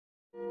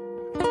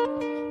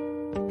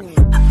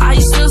I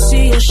still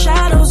see your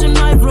shadows in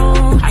my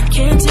room. I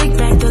can't take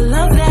back the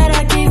love that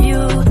I gave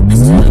you.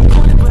 It's to the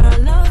point where I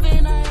love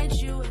and I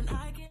hate you, and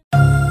I can't.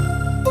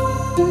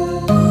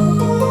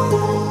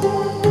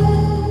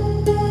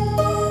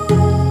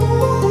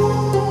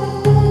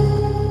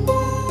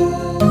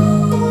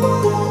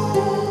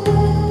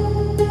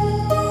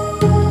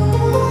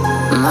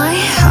 My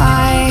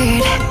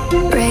heart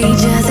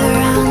rages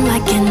around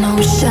like an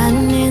ocean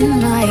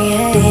in my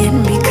head,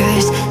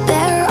 because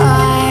there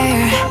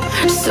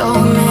are so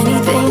many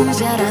things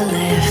that I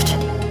left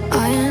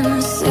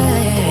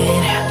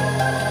unsaid.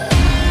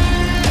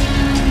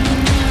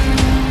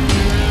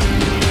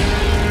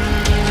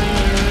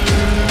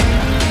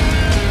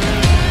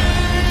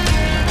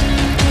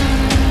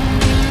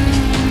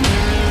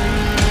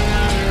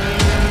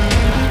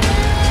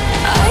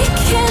 I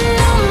can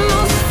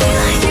almost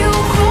feel you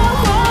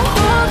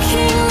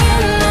walking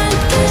in the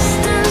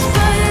distance,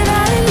 but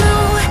I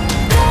know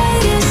that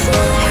it's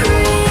not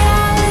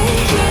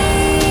reality.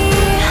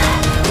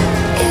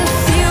 If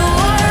you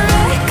are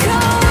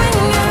echoing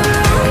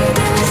around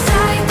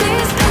inside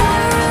these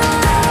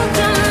parallel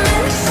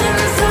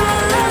dimensions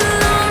all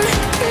alone,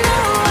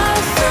 now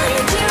I'll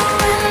find you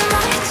in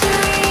my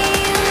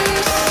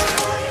dreams.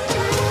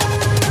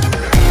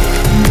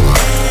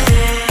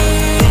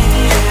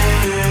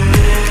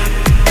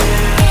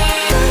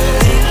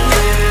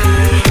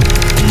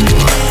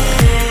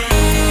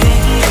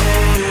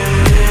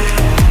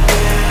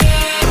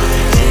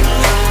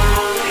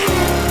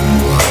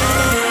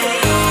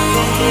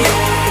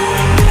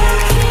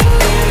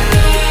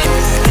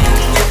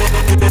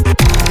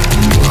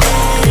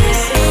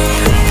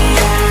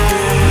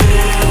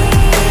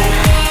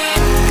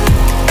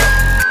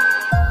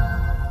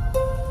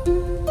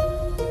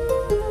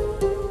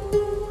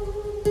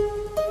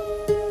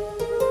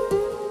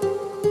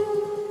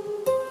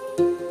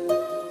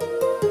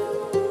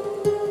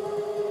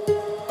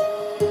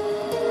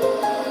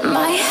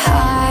 My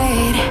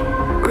heart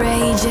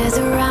rages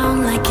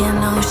around like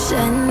an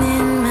ocean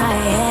in my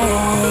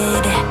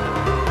head.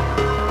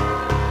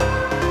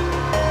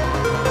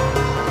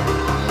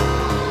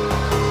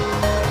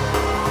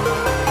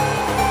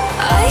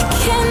 I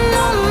can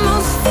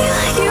almost feel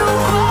you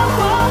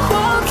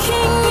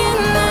walking in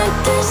the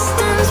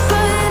distance,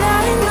 but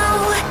I know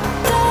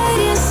that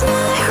it's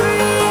not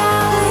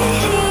reality.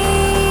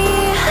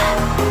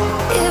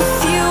 If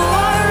you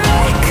are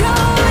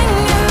echoing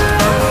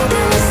around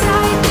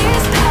inside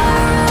these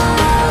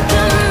parallel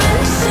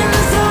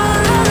dimensions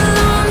all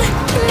alone,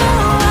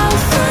 now I'll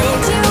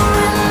find you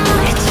in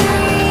my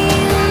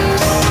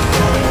dreams.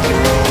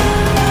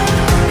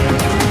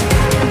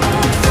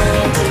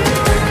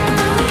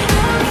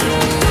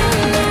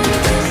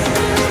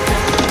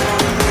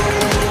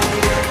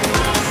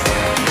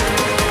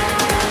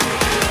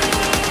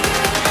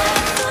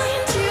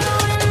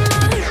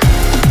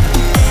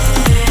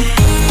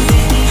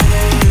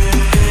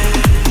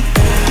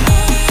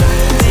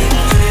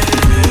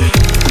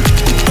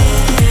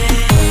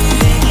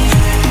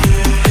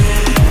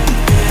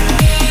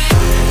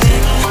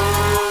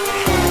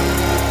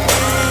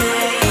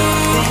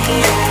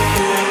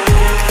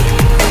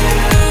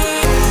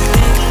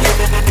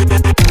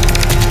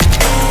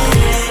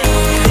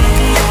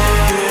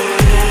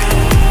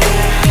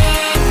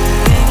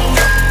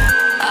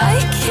 I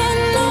can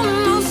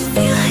almost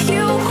feel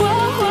you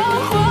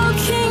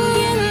walking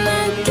in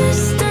the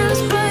distance,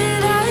 but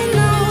I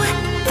know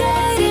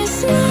that it's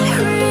not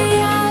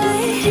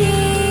reality.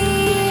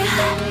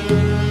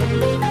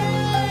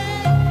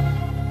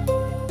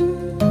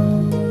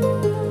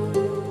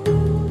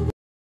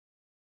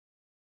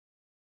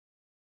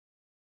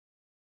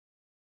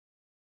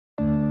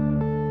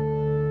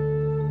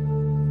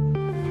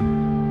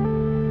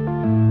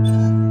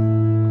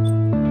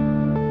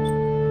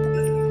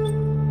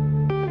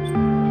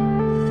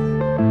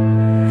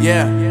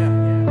 Yeah.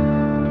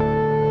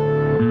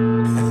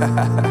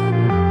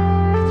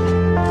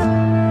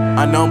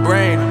 Unknown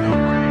Brain,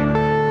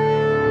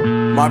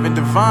 Marvin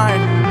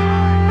Devine.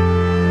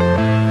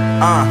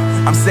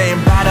 I'm saying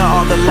bye to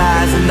all the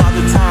lies and all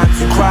the times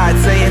you cried,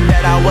 saying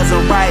that I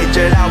wasn't right,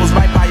 yet I was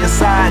right by your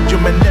side. You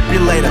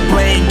manipulator,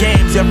 playing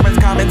games, your friends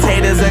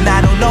commentators, and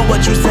I don't know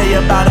what you say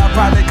about our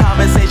private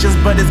conversations,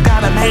 but it's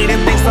got them hating.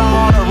 Thanks to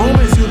all the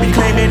rumors you be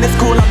claiming. It's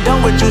cool, I'm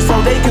done with you,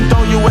 so they can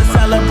throw you a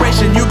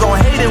celebration. You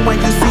gon' hate it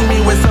when you see me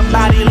with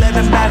somebody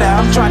living better.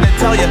 I'm trying to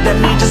tell you that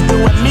me just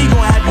doing me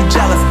gon' have you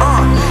jealous.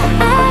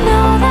 I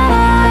know that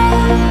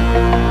I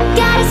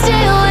gotta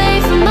stay away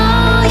from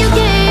all your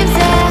games,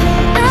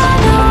 yeah. I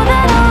know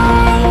that I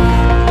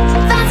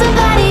found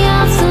somebody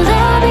else to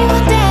love me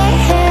one day,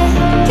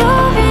 yeah.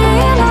 You'll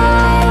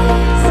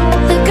realize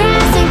the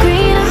grass ain't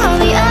greener on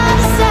the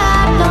other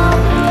side, no.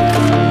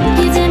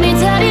 You did me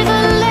dirty for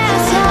the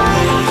last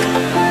time,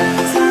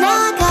 so now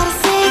I gotta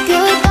say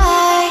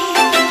goodbye.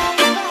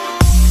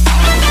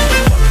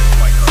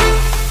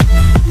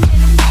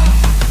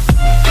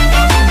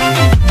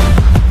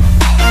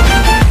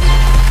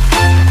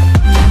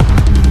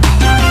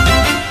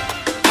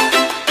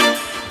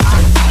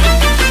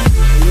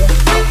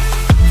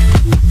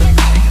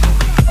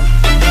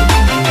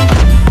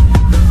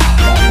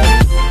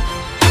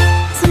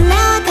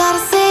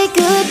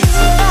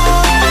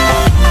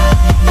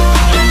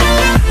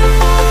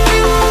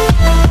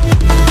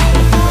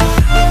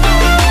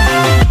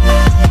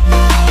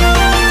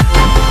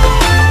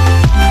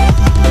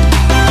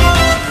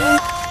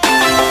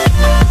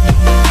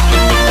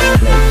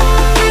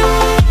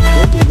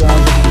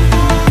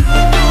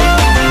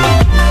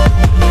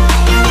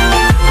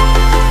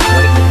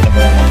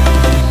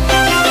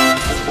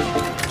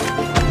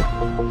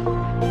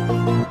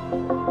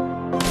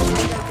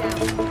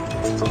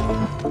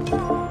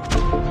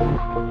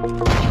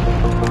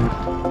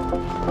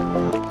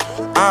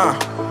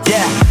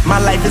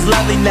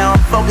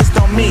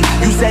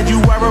 said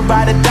you were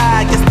about to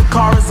die, guess the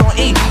car is on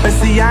E. But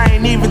see, I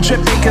ain't even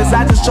tripping, cause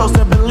I just chose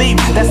to believe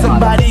that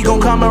somebody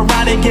gon' come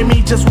around and give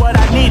me just what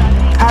I need.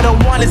 I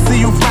don't wanna see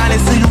you finding,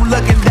 see you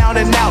looking down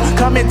and out,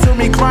 coming to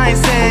me crying,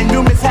 saying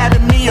you miss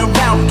having me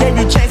around. Gave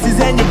you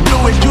chances and you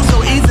blew it, you so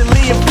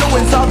easily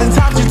influenced. All the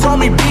times you told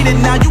me beat it,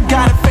 now you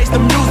gotta face the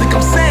music.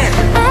 I'm saying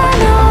I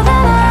know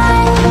that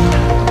I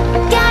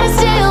gotta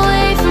stay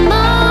away from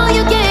all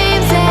your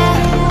games. Yeah,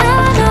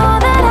 I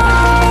know that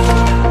I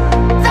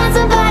found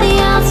somebody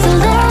else to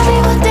love me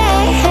one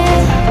day.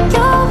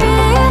 You'll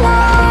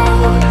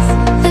realize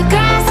the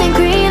grass ain't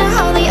greener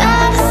on the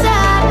other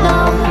side. No,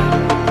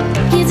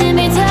 you did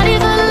me dirty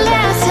for the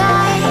last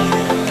time,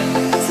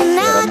 so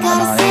now I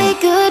gotta say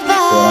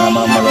goodbye.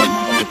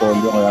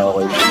 Kaya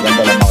okay.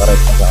 Ganda lang makaret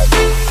sa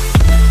akin.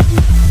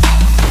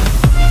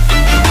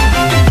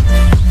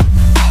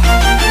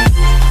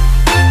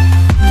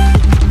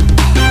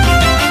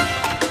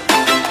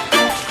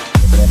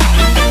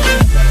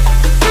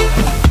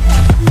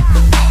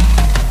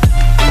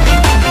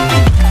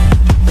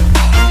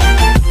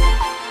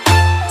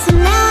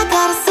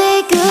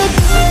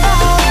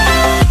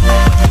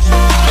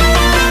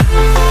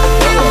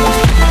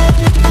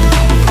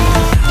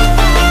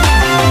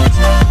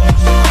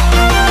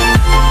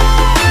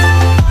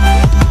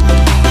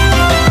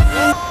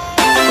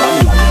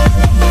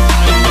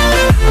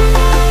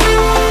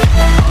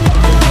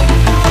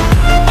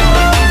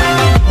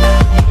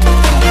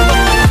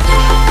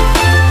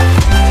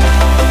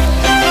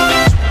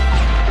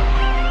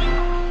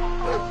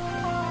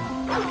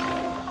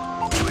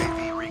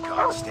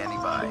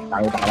 Standing by.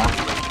 Nakita ka ba?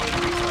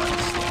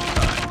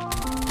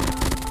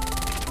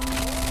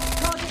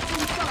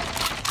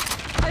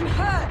 I'm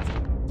hurt.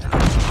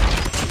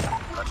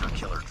 Hunter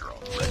killer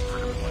drone ready for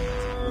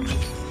deployment.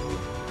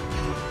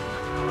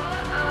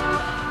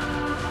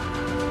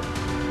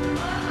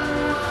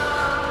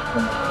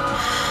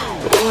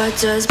 What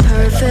does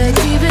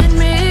perfect even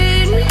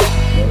mean?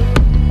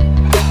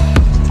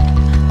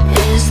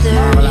 Is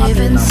there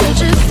even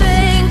such a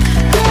thing?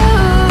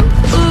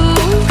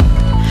 Ooh,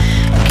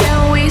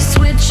 can we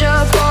switch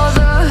up all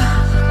the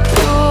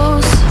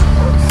rules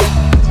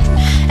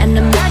and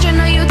imagine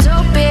a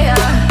utopia?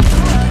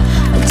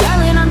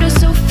 Darling, I'm just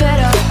so fed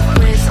up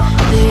with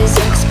these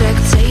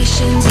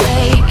expectations.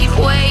 They keep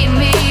weighing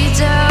me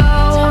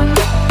down.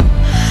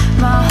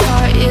 My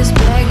heart is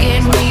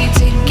begging me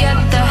to get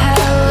the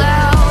hell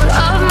out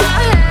of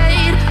my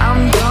head.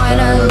 I'm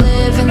gonna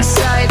live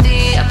inside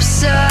the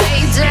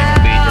upside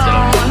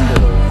down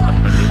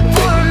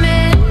for a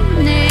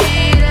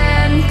minute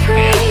and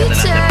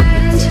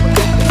pretend.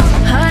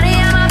 Honey,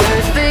 I'm a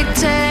perfect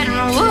 10.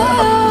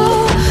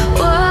 Whoa,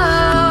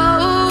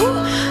 whoa.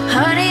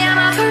 Honey, I'm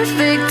a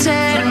perfect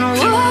 10.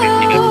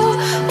 Whoa,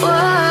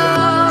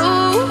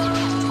 whoa.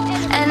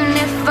 And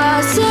if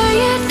I say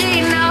it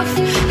enough,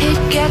 it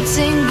gets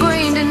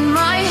ingrained